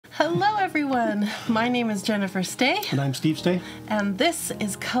Hello everyone, my name is Jennifer Stay. And I'm Steve Stay. And this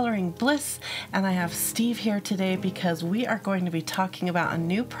is Coloring Bliss, and I have Steve here today because we are going to be talking about a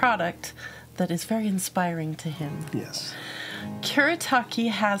new product that is very inspiring to him. Yes. Kuretake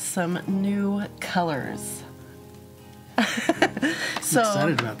has some new colors. So,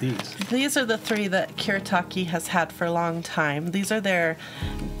 I'm excited about these. These are the three that Kuretake has had for a long time. These are their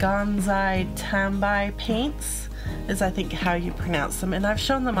Gansai Tambi paints, is I think how you pronounce them, and I've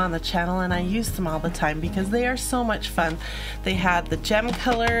shown them on the channel and I use them all the time because they are so much fun. They had the gem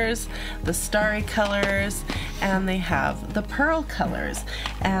colors, the starry colors, and they have the pearl colors,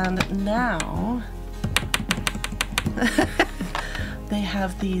 and now they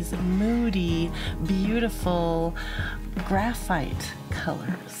have these moody, beautiful graphite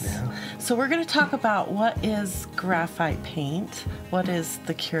colors. Yeah. So we're going to talk about what is graphite paint, what is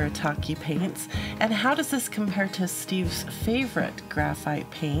the Kuretake paints, and how does this compare to Steve's favorite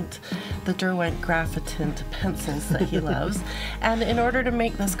graphite paint, the Derwent Graphitint pencils that he loves. And in order to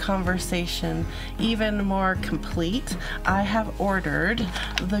make this conversation even more complete, I have ordered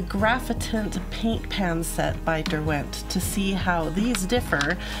the Graphitint paint pan set by Derwent to see how these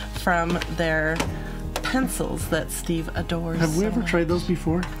differ from their pencils that Steve adores. Have we ever tried those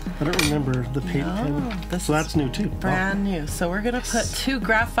before? I don't remember the paint pen. So that's new too. Brand new. So we're going to put two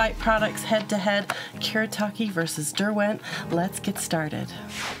graphite products head to head, Kuretake versus Derwent. Let's get started.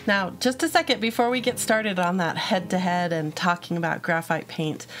 Now, just a second before we get started on that head to head and talking about graphite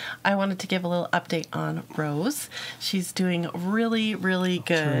paint, I wanted to give a little update on Rose. She's doing really, really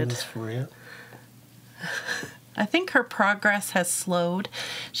good. Turn this for you. I think her progress has slowed.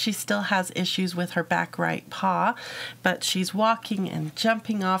 She still has issues with her back right paw, but she's walking and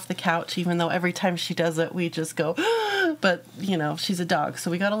jumping off the couch, even though every time she does it, we just go, but, you know, she's a dog, so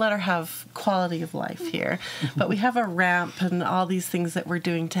we got to let her have quality of life here. But we have a ramp and all these things that we're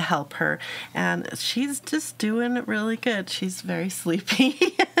doing to help her, and she's just doing really good. She's very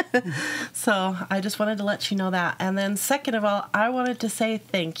sleepy. So I just wanted to let you know that. And then second of all, I wanted to say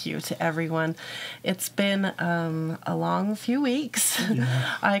thank you to everyone. It's been a long few weeks.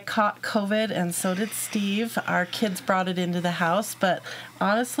 Yeah. I caught COVID and so did Steve. Our kids brought it into the house, but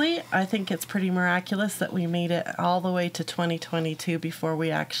honestly, I think it's pretty miraculous that we made it all the way to 2022 before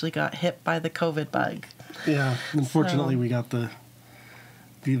we actually got hit by the COVID bug. Yeah, unfortunately we got the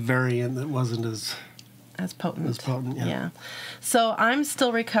variant that wasn't as potent. Yeah. So I'm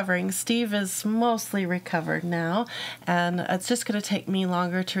still recovering. Steve is mostly recovered now, and it's just going to take me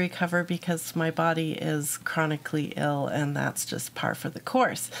longer to recover because my body is chronically ill, and that's just par for the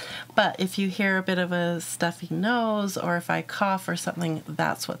course. But if you hear a bit of a stuffy nose or if I cough or something,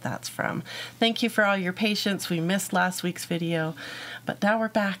 that's what that's from. Thank you for all your patience. We missed last week's video, but now we're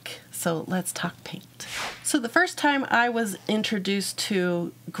back. So let's talk paint. So the first time I was introduced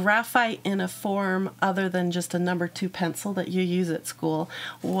to graphite in a form other than just a number 2 pencil that you use at school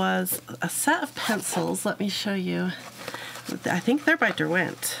was a set of pencils. Let me show you. I think they're by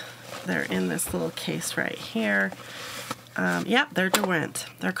Derwent. They're in this little case right here. Yeah, they're Derwent.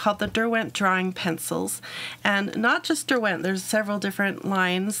 They're called the Derwent drawing pencils. And not just Derwent, there's several different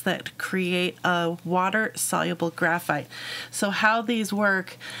lines that create a water-soluble graphite. So how these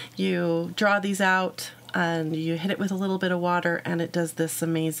work, you draw these out and you hit it with a little bit of water and it does this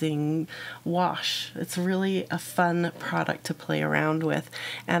amazing wash. It's really a fun product to play around with,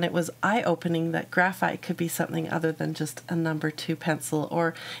 and it was eye-opening that graphite could be something other than just a number 2 pencil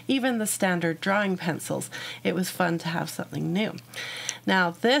or even the standard drawing pencils. It was fun to have something new.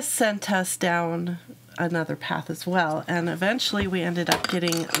 Now this sent us down another path as well, and eventually we ended up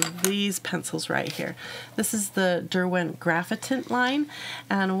getting these pencils right here. This is the Derwent Graphitint line,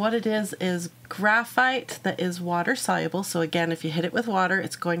 and what it is graphite that is water soluble. So again, if you hit it with water,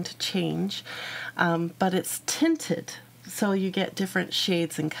 it's going to change, but it's tinted. So you get different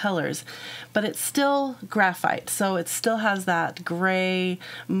shades and colors, but it's still graphite. So it still has that gray,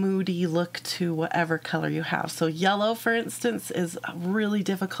 moody look to whatever color you have. So yellow, for instance, is really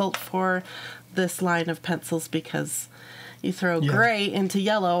difficult for this line of pencils because you throw gray into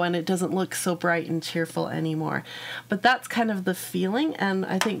yellow and it doesn't look so bright and cheerful anymore. But that's kind of the feeling, and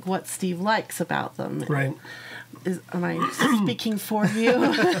I think what Steve likes about them. Right. Am I speaking for you?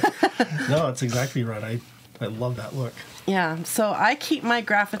 No, that's exactly right. I love that look. Yeah, so I keep my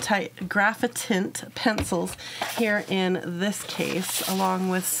Graphitint pencils here in this case, along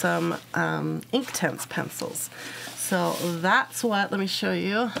with some Inktense pencils. So that's what, let me show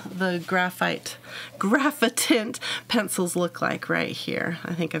you, the Graphitint pencils look like right here.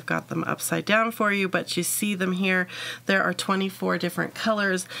 I think I've got them upside down for you, but you see them here. There are 24 different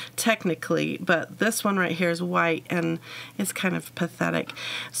colors technically, but this one right here is white and it's kind of pathetic.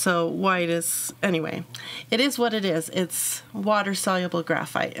 So white is, anyway, it is what it is. It's water-soluble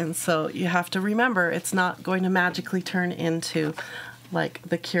graphite, and so you have to remember it's not going to magically turn into like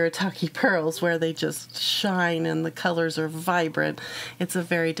the Kuretake pearls where they just shine and the colors are vibrant. It's a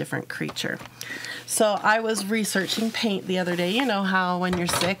very different creature. So I was researching paint the other day. You know how when you're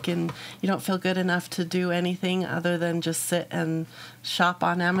sick and you don't feel good enough to do anything other than just sit and shop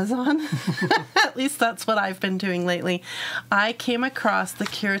on Amazon? At least that's what I've been doing lately. I came across the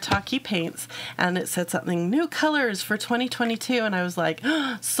Kuretake paints and it said something, new colors for 2022, and I was like,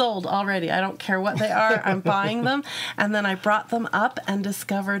 sold already. I don't care what they are, I'm buying them. And then I brought them up and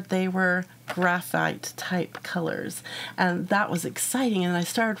discovered they were graphite type colors, and that was exciting. And I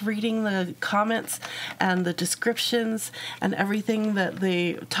started reading the comments and the descriptions and everything that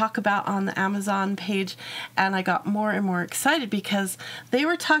they talk about on the Amazon page, and I got more and more excited because they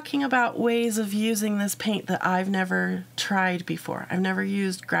were talking about ways of using this paint that I've never tried before. I've never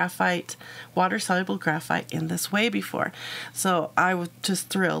used graphite, water-soluble graphite in this way before, so I was just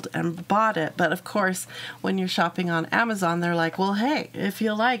thrilled and bought it. But of course, when you're shopping on Amazon, they're like, well, hey, if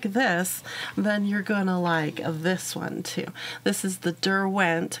you like this, then you're gonna like this one too. This is the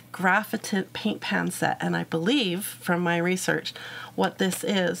Derwent Graphitint paint pan set, and I believe from my research what this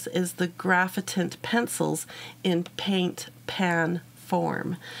is the Graphitint pencils in paint pan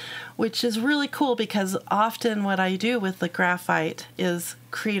form, which is really cool because often what I do with the graphite is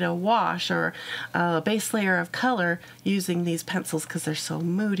create a wash or a base layer of color using these pencils because they're so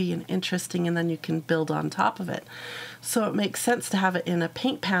moody and interesting, and then you can build on top of it. So it makes sense to have it in a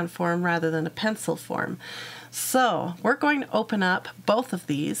paint pan form rather than a pencil form. So we're going to open up both of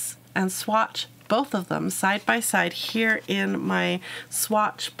these and swatch both of them side by side here in my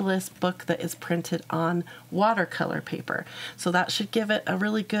Swatch Bliss book that is printed on watercolor paper. So that should give it a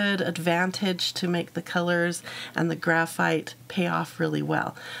really good advantage to make the colors and the graphite pay off really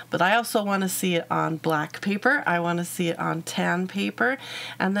well. But I also want to see it on black paper. I want to see it on tan paper,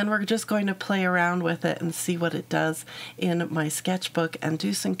 and then we're just going to play around with it and see what it does in my sketchbook and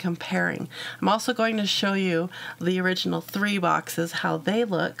do some comparing. I'm also going to show you the original 3 boxes, how they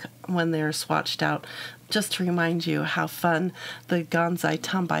look when they're swatched out, just to remind you how fun the Gansai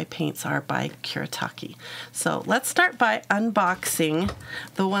Tambi paints are by Kuretake. So let's start by unboxing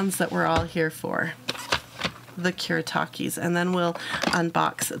the ones that we're all here for, the Kuretakes, and then we'll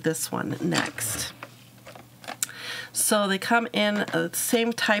unbox this one next. So they come in the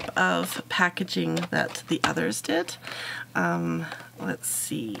same type of packaging that the others did. Let's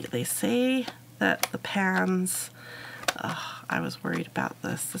see, they say that the pans, I was worried about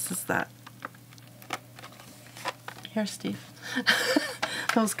this. This is that. Here, Steve.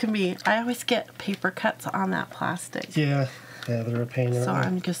 Those can be, I always get paper cuts on that plastic. Yeah, they're a pain. So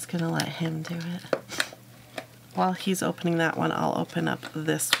I'm just going to let him do it. While he's opening that one, I'll open up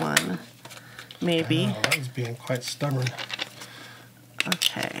this one. Maybe. Oh, that was being quite stubborn.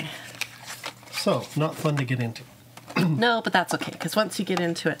 Okay. So, not fun to get into. No, but that's okay, because once you get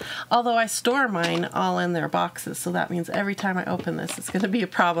into it, although I store mine all in their boxes, so that means every time I open this, it's going to be a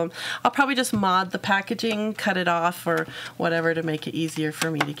problem. I'll probably just mod the packaging, cut it off, or whatever to make it easier for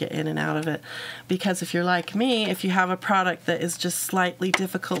me to get in and out of it. Because if you're like me, if you have a product that is just slightly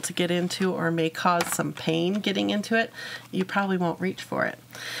difficult to get into or may cause some pain getting into it, you probably won't reach for it.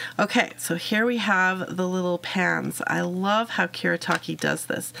 Okay, so here we have the little pans. I love how Kuretake does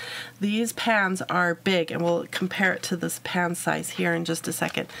this. These pans are big, and we'll compare it to this pan size here in just a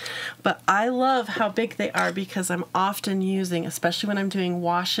second. But I love how big they are because I'm often using, especially when I'm doing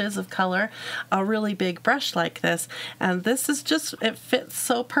washes of color, a really big brush like this. And this is just, it fits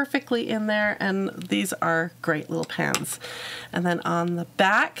so perfectly in there, and these are great little pans. And then on the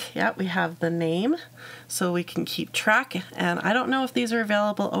back, yeah, we have the name, so we can keep track. And I don't know if these are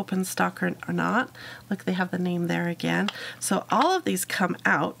available open stock or not. Look, they have the name there again. So all of these come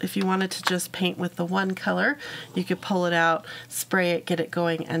out. If you wanted to just paint with the one color, you could pull it out, spray it, get it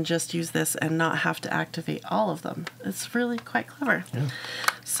going, and just use this and not have to activate all of them. It's really quite clever. Yeah.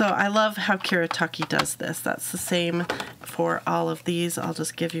 So I love how Kuretake does this. That's the same for all of these. I'll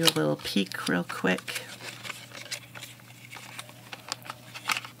just give you a little peek real quick.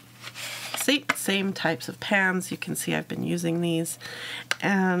 See, same types of pans. You can see I've been using these,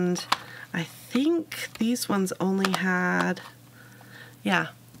 and I think these ones only had, yeah,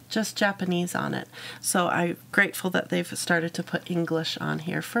 just Japanese on it. So I'm grateful that they've started to put English on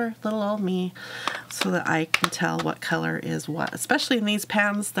here for little old me so that I can tell what color is what. Especially in these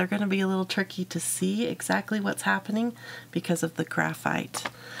pans, they're going to be a little tricky to see exactly what's happening because of the graphite.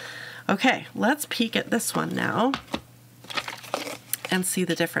 Okay, let's peek at this one now and see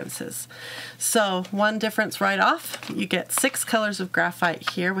the differences. So one difference right off, you get 6 colors of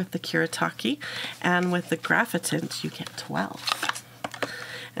graphite here with the Kuretake, and with the Graphitint you get 12.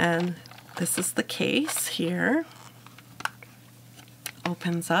 And this is the case here.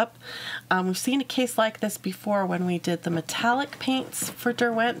 Opens up. We've seen a case like this before when we did the metallic paints for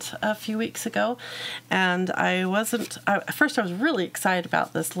Derwent a few weeks ago, and at first I was really excited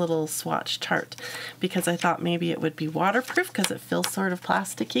about this little swatch chart because I thought maybe it would be waterproof because it feels sort of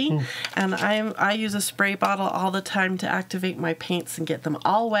plasticky, and I use a spray bottle all the time to activate my paints and get them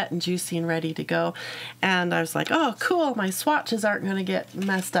all wet and juicy and ready to go, and I was like, oh cool, my swatches aren't going to get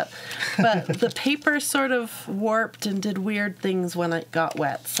messed up, but the paper sort of warped and did weird things when it got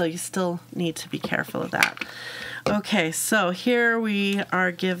wet, so you still need to be careful of that. Okay, so here we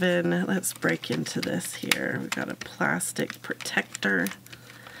are given, let's break into this here. We've got a plastic protector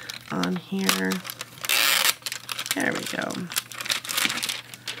on here. There we go.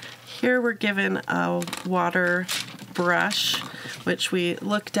 Here we're given a water brush, which we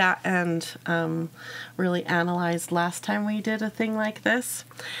looked at and really analyzed last time we did a thing like this.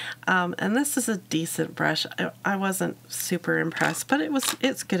 And this is a decent brush. I wasn't super impressed, but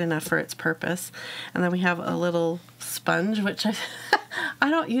it's good enough for its purpose. And then we have a little sponge, which I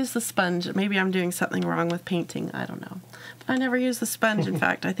don't use the sponge. Maybe I'm doing something wrong with painting. I don't know. But I never use the sponge. In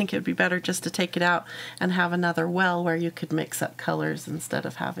fact, I think it would be better just to take it out and have another well where you could mix up colors instead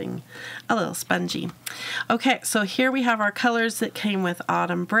of having a little spongy. Okay, so here we have our colors that came with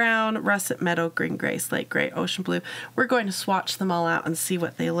autumn brown, russet meadow, green gray, slate gray, ocean blue. We're going to swatch them all out and see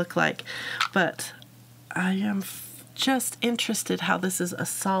what they look like. But I am just interested how this is a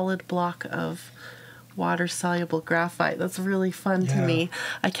solid block of water-soluble graphite. That's really fun to me.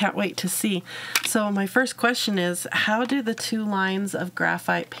 I can't wait to see. So my first question is, how do the two lines of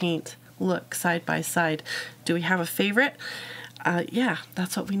graphite paint look side by side? Do we have a favorite? Yeah,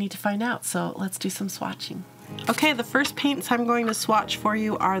 that's what we need to find out. So let's do some swatching. Okay, the first paints I'm going to swatch for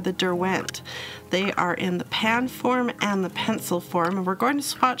you are the Derwent. They are in the pan form and the pencil form, and we're going to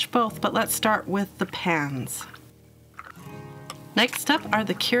swatch both, but let's start with the pans. Next up are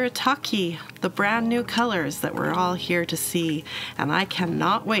the Kuretake, the brand new colors that we're all here to see, and I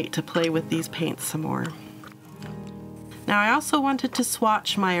cannot wait to play with these paints some more. Now I also wanted to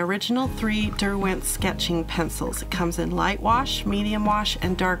swatch my original 3 Derwent sketching pencils. It comes in light wash, medium wash,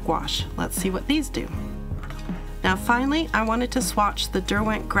 and dark wash. Let's see what these do. Now finally, I wanted to swatch the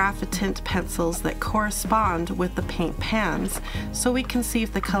Derwent Graphitint pencils that correspond with the paint pans so we can see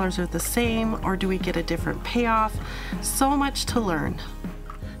if the colors are the same or do we get a different payoff. So much to learn.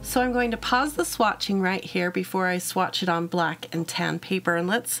 So I'm going to pause the swatching right here before I swatch it on black and tan paper, and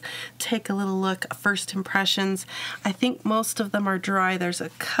let's take a little look at first impressions. I think most of them are dry. There's a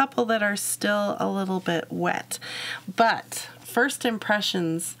couple that are still a little bit wet, but first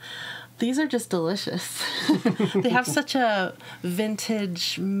impressions, these are just delicious. They have such a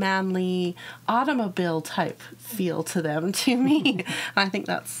vintage, manly, automobile type feel to them to me. I think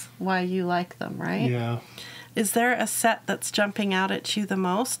that's why you like them, right? Yeah. Is there a set that's jumping out at you the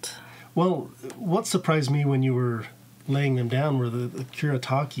most? Well, what surprised me when you were laying them down were the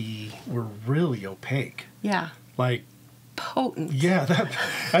Kuretake were really opaque. Yeah. Like, potent. Yeah,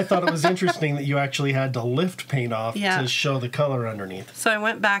 I thought it was interesting that you actually had to lift paint off to show the color underneath. So I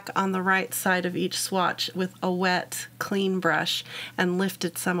went back on the right side of each swatch with a wet, clean brush and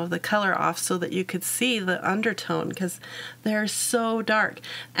lifted some of the color off so that you could see the undertone because they're so dark.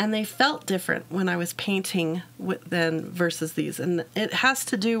 And they felt different when I was painting with them versus these. And it has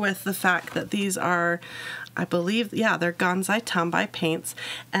to do with the fact that these are, I believe, they're Gansai Tambi paints.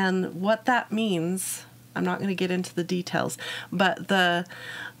 And what that means, I'm not going to get into the details, but the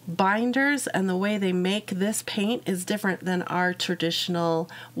binders and the way they make this paint is different than our traditional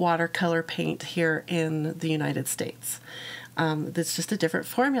watercolor paint here in the United States. It's just a different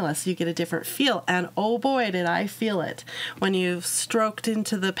formula, so you get a different feel, and oh boy did I feel it. When you stroked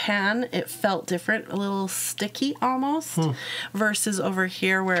into the pan, it felt different, a little sticky almost, versus over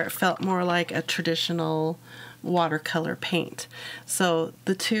here where it felt more like a traditional watercolor paint. So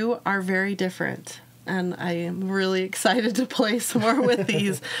the two are very different. And I am really excited to play some more with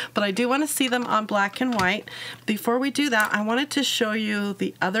these. But I do want to see them on black and white. Before we do that, I wanted to show you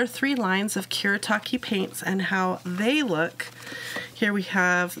the other 3 lines of Kuretake paints and how they look. Here we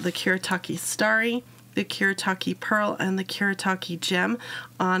have the Kuretake Starry, the Kuretake Pearl and the Kuretake Gem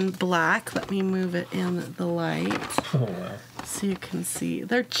on black. Let me move it in the light so you can see.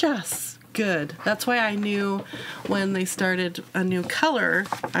 They're just good. That's why I knew when they started a new color,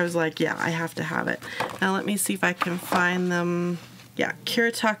 I was like, yeah, I have to have it. Now let me see if I can find them. Yeah,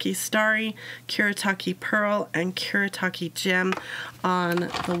 Kuretake Starry, Kuretake Pearl, and Kuretake Gem on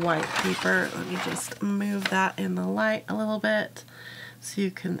the white paper. Let me just move that in the light a little bit so you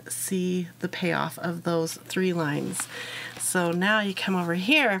can see the payoff of those 3 lines. So now you come over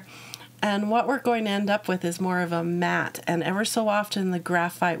here, and what we're going to end up with is more of a matte, and ever so often the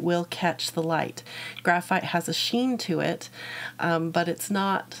graphite will catch the light. Graphite has a sheen to it, but it's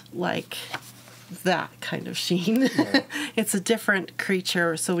not like that kind of sheen. Right. It's a different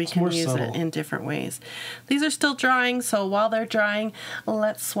creature, so we can use it in different ways. These are still drying, so while they're drying,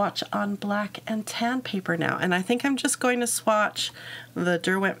 let's swatch on black and tan paper now. And I think I'm just going to swatch the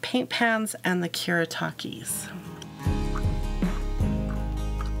Derwent paint pans and the Kuretakes.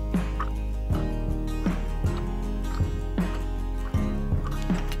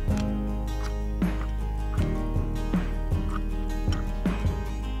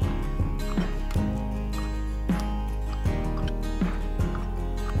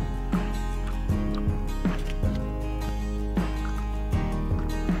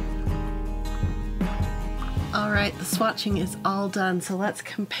 Alright, the swatching is all done, so let's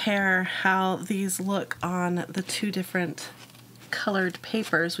compare how these look on the 2 different colored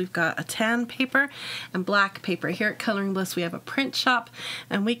papers. We've got a tan paper and black paper. Here at Coloring Bliss we have a print shop,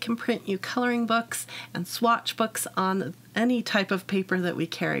 and we can print you coloring books and swatch books on any type of paper that we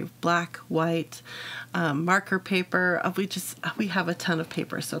carry. Black, white, marker paper. We have a ton of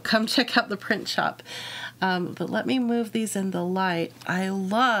paper, so come check out the print shop. But let me move these in the light. I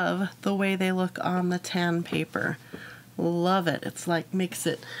love the way they look on the tan paper. Love it. It's like makes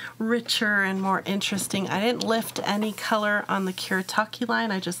it richer and more interesting. I didn't lift any color on the Kuretake line.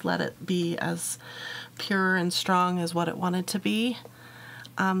 I just let it be as pure and strong as what it wanted to be.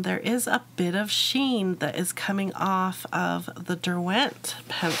 There is a bit of sheen that is coming off of the Derwent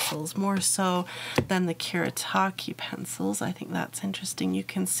pencils, more so than the Kuretake pencils. I think that's interesting. You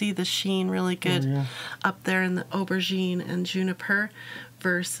can see the sheen really good up there in the aubergine and juniper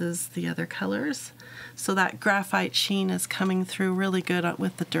versus the other colors. So that graphite sheen is coming through really good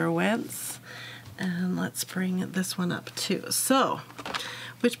with the Derwents. And let's bring this one up too. So,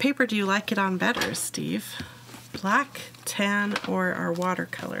 which paper do you like it on better, Steve? Black, tan, or our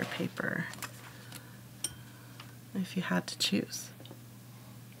watercolor paper? If you had to choose.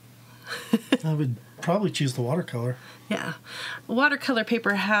 I would probably choose the watercolor. Yeah. Watercolor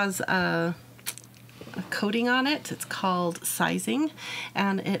paper has a coating on it. It's called sizing,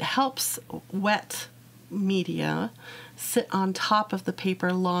 and it helps wet media sit on top of the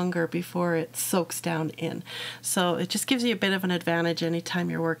paper longer before it soaks down in. So it just gives you a bit of an advantage anytime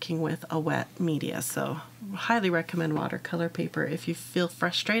you're working with a wet media. So highly recommend watercolor paper if you feel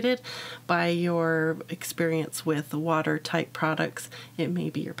frustrated by your experience with water type products. It may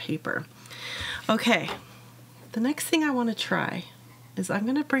be your paper. Okay, the next thing I want to try is I'm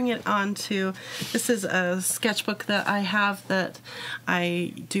going to bring it on to, this is a sketchbook that I have that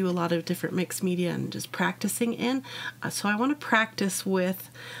I do a lot of different mixed media and just practicing in. So I want to practice with,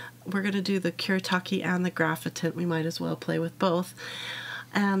 we're going to do the Kuretake and the Graphitint. We might as well play with both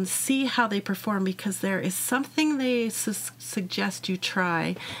and see how they perform, because there is something they suggest you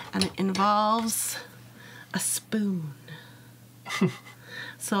try, and it involves a spoon.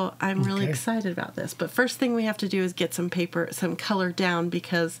 So I'm really excited about this. But first thing we have to do is get some paper, some color down,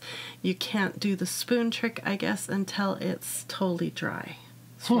 because you can't do the spoon trick, I guess, until it's totally dry.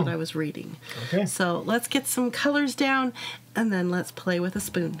 That's what I was reading. Okay. So let's get some colors down, and then let's play with a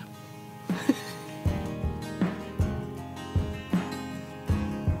spoon.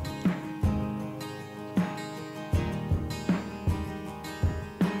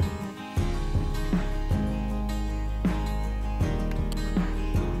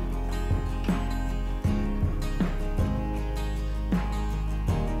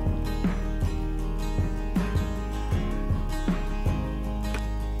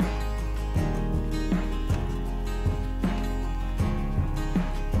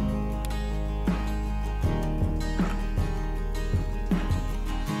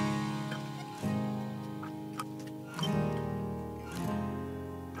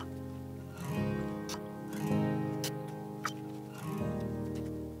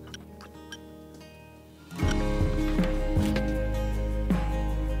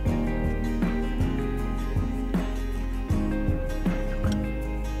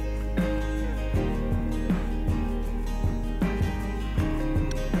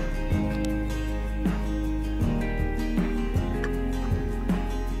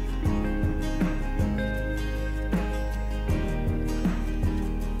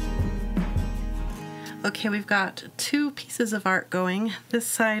 Okay, we've got two pieces of art going. This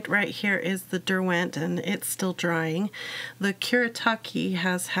side right here is the Derwent, and it's still drying. The Kuretake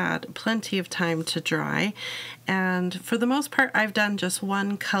has had plenty of time to dry, and for the most part I've done just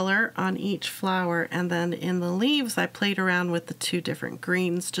one color on each flower, and then in the leaves I played around with the two different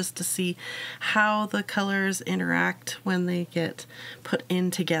greens just to see how the colors interact when they get put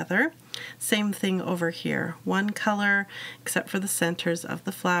in together. Same thing over here, one color except for the centers of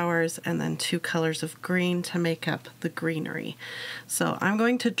the flowers, and then two colors of green to make up the greenery. So I'm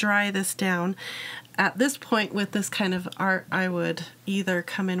going to dry this down. At this point with this kind of art, I would either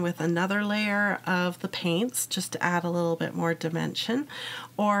come in with another layer of the paints just to add a little bit more dimension,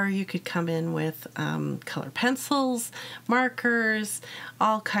 or you could come in with color pencils, markers,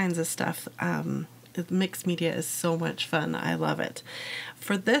 all kinds of stuff. Mixed media is so much fun. I love it.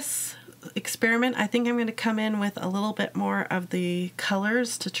 For this experiment, I think I'm going to come in with a little bit more of the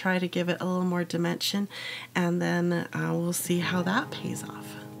colors to try to give it a little more dimension, and then we'll see how that pays off.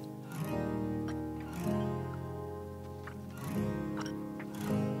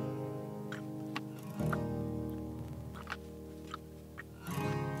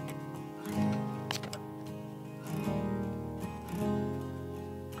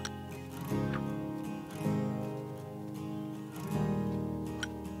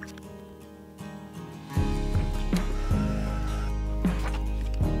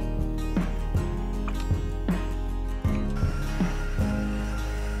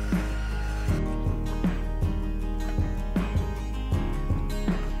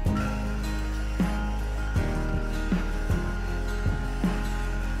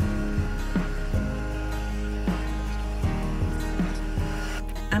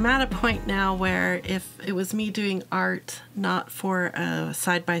 I'm at a point now where if it was me doing art not for a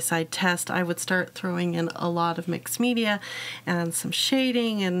side-by-side test, I would start throwing in a lot of mixed media and some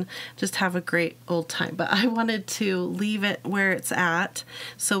shading and just have a great old time. But I wanted to leave it where it's at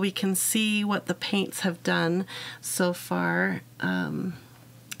so we can see what the paints have done so far.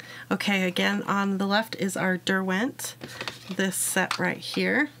 Okay, again, on the left is our Derwent, this set right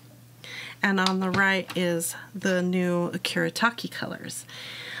here. And on the right is the new Kuretake colors.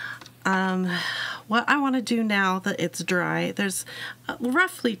 What I want to do now that it's dry, there's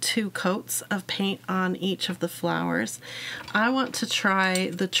roughly 2 coats of paint on each of the flowers. I want to try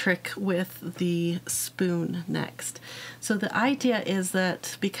the trick with the spoon next. So the idea is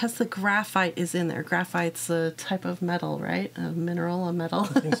that because the graphite is in there, graphite's a type of metal, right? A mineral, a metal.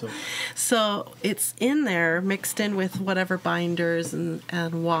 I think so. So it's in there mixed in with whatever binders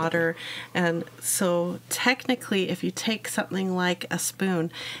and water. And so technically if you take something like a spoon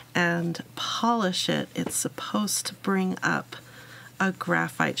and polish it, it's supposed to bring up a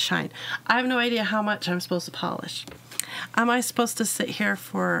graphite shine. I have no idea how much I'm supposed to polish. Am I supposed to sit here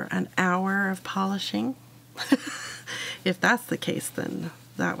for an hour of polishing? If that's the case, then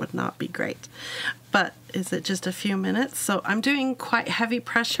that would not be great. But is it just a few minutes? So I'm doing quite heavy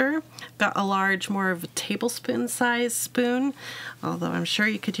pressure. Got a large, more of a tablespoon size spoon, although I'm sure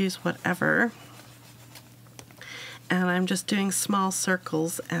you could use whatever. And I'm just doing small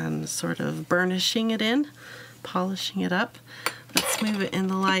circles and sort of burnishing it in, polishing it up. Let's move it in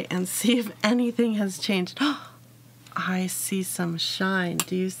the light and see if anything has changed. I see some shine.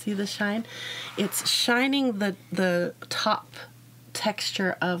 Do you see the shine? It's shining the top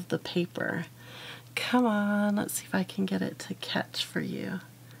texture of the paper. Come on, let's see if I can get it to catch for you.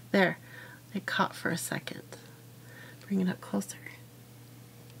 There, it caught for a second. Bring it up closer.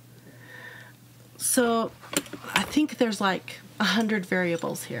 So I think there's like 100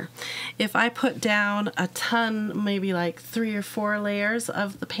 variables here. If I put down a ton, maybe like 3 or 4 layers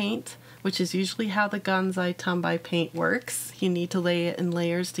of the paint, which is usually how the Gansai Tambi paint works. You need to lay it in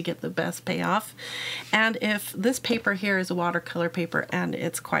layers to get the best payoff. And if this paper here is a watercolor paper and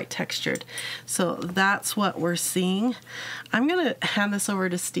it's quite textured. So that's what we're seeing. I'm gonna hand this over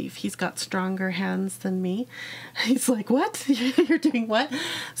to Steve. He's got stronger hands than me. He's like, what? You're doing what?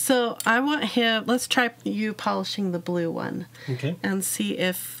 So I want him, let's try you polishing the blue one. Okay. And see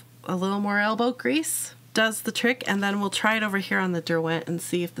if a little more elbow grease does the trick, and then we'll try it over here on the Derwent and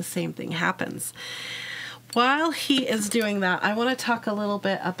see if the same thing happens. While he is doing that, I want to talk a little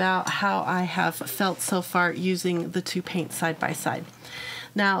bit about how I have felt so far using the 2 paints side by side.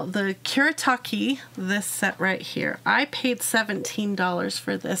 Now, the Kuretake, this set right here, I paid $17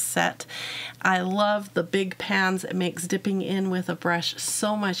 for this set. I love the big pans. It makes dipping in with a brush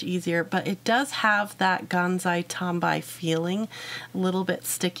so much easier, but it does have that Gansai Tambi feeling, a little bit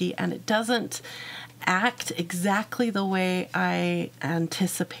sticky, and it doesn't act exactly the way I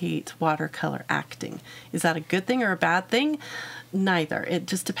anticipate watercolor acting. Is that a good thing or a bad thing? Neither. It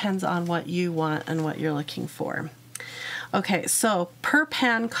just depends on what you want and what you're looking for. Okay, so per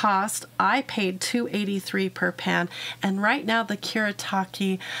pan cost, I paid $2.83 per pan, and right now the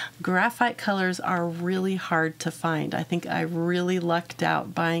Kuretake graphite colors are really hard to find. I think I really lucked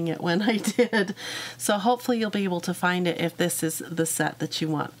out buying it when I did. So hopefully you'll be able to find it if this is the set that you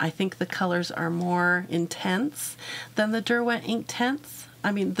want. I think the colors are more intense than the Derwent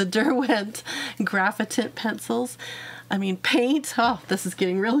the Derwent Graphitint pencils. Paint. Oh, this is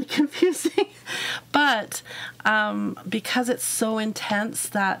getting really confusing. But because it's so intense,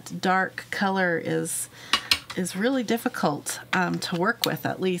 that dark color is really difficult to work with.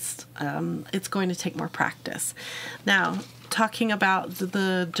 At least it's going to take more practice. Now, talking about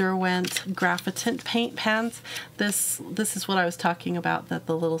the Derwent Graphitint paint pans, this is what I was talking about, that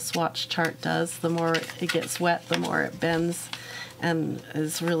the little swatch chart does. The more it gets wet, the more it bends and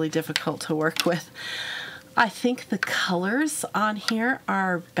is really difficult to work with. I think the colors on here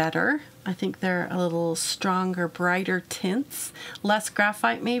are better. I think they're a little stronger, brighter tints. Less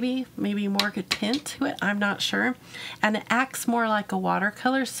graphite maybe more of a tint to it, I'm not sure. And it acts more like a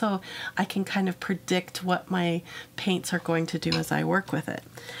watercolor, so I can kind of predict what my paints are going to do as I work with it.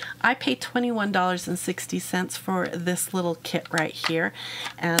 I paid $21.60 for this little kit right here,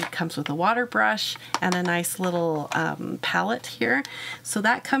 and it comes with a water brush and a nice little palette here. So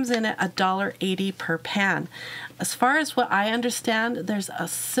that comes in at $1.80 per pan. As far as what I understand, there's a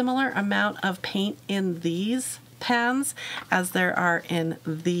similar amount of paint in these pans as there are in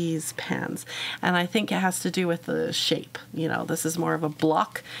these pans, and I think it has to do with the shape. This is more of a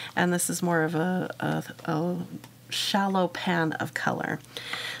block and this is more of a shallow pan of color.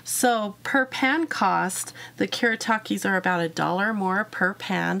 So per pan cost, the Kuretakes are about $1 more per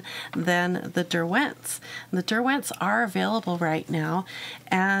pan than the Derwents. The Derwents are available right now,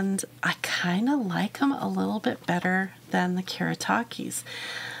 and I kind of like them a little bit better than the Kuretakes.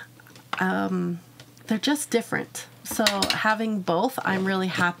 They're just different. So having both, I'm really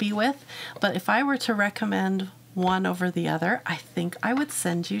happy with. But if I were to recommend one over the other, I think I would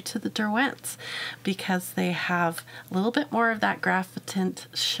send you to the Derwents because they have a little bit more of that graphitint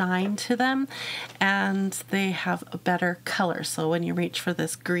shine to them, and they have a better color. So when you reach for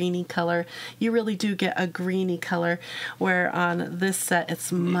this greeny color, you really do get a greeny color, where on this set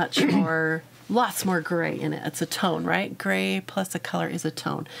it's much more lots more gray in it. It's a tone, right? Gray plus a color is a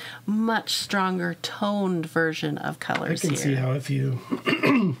tone. Much stronger toned version of colors here. I can see how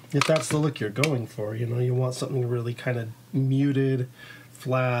if that's the look you're going for, you want something really kind of muted,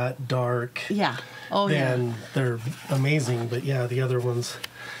 flat, dark. Yeah. Oh, then they're amazing. But yeah, the other ones.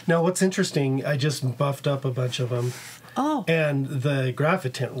 Now, what's interesting, I just buffed up a bunch of them. Oh. And the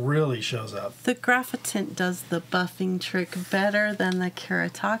Graphitint really shows up. The Graphitint does the buffing trick better than the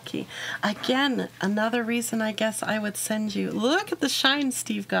Kuretake. Again, another reason I guess I would send you. Look at the shine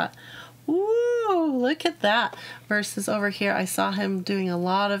Steve got. Ooh, look at that. Versus over here, I saw him doing a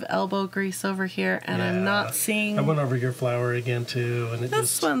lot of elbow grease over here, and I'm not seeing... I went over your flower again, too. And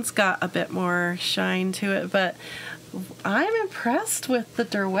this one's got a bit more shine to it, but I'm impressed with the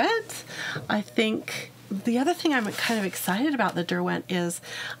Derwent. I think... The other thing I'm kind of excited about the Derwent is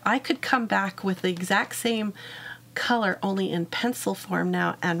I could come back with the exact same color only in pencil form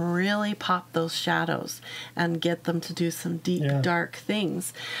now and really pop those shadows and get them to do some deep, dark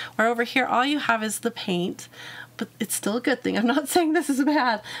things. Where over here, all you have is the paint, but it's still a good thing. I'm not saying this is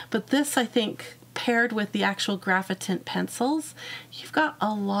bad, but this, I think, paired with the actual Graphitint pencils, you've got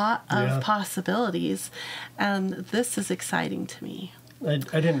a lot of possibilities, and this is exciting to me. I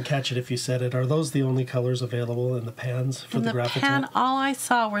didn't catch it if you said it. Are those the only colors available in the pans for the Graphitint? In the pan, all I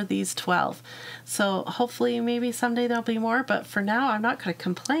saw were these 12. So hopefully maybe someday there'll be more, but for now I'm not going to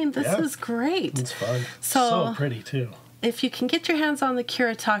complain. This is great. It's fun. So pretty too. If you can get your hands on the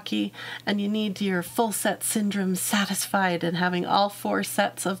Kuretake and you need your full set syndrome satisfied and having all 4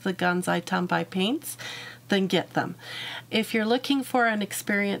 sets of the Gansai Tambi paints, then get them. If you're looking for an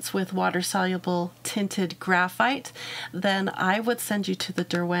experience with water-soluble tinted graphite, then I would send you to the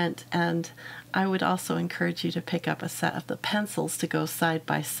Derwent, and I would also encourage you to pick up a set of the pencils to go side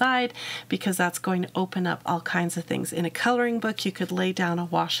by side, because that's going to open up all kinds of things. In a coloring book, you could lay down a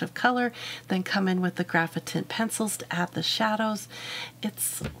wash of color, then come in with the Graphitint pencils to add the shadows.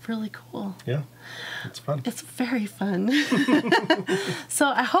 It's really cool. Yeah, it's fun. It's very fun. So So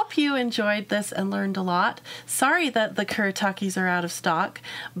I hope you enjoyed this and learned a lot. Sorry that the Kuretakes are out of stock,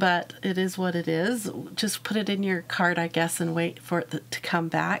 but it is what it is. Just put it in your cart, I guess, and wait for it to come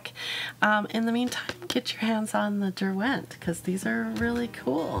back. In the meantime, get your hands on the Derwent, because these are really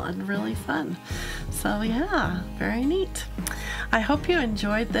cool and really fun. So yeah, very neat. I hope you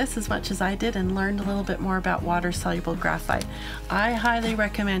enjoyed this as much as I did and learned a little bit more about water-soluble graphite. I highly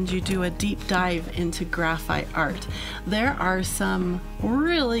recommend you do a deep dive into graphite art. There are some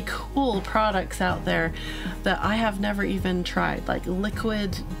really cool products out there that I have never even tried, like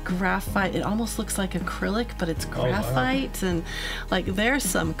liquid graphite. It almost looks like acrylic, but it's graphite. Oh, wow. And like there's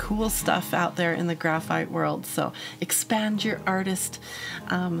some cool stuff out there in the graphite world. So expand your artist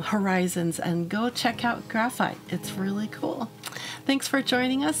horizons and go check out graphite. It's really cool. Thanks for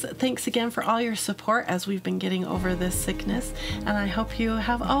joining us. Thanks again for all your support as we've been getting over this sickness. And I hope you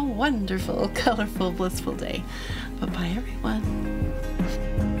have a wonderful, colorful, blissful day. Bye-bye, everyone.